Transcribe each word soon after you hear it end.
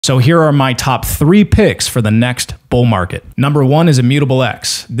So here are my top 3 picks for the next bull market. Number 1 is Immutable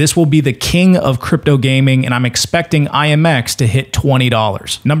X. This will be the king of crypto gaming, and I'm expecting IMX to hit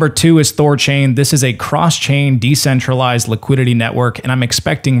 $20. Number 2 is Thorchain. This is a cross-chain decentralized liquidity network, and I'm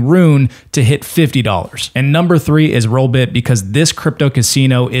expecting Rune to hit $50. And number 3 is Rollbit, because this crypto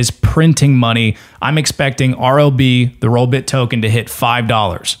casino is printing money. I'm expecting RLB, the Rollbit token, to hit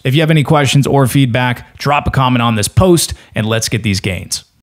 $5. If you have any questions or feedback, drop a comment on this post, and let's get these gains.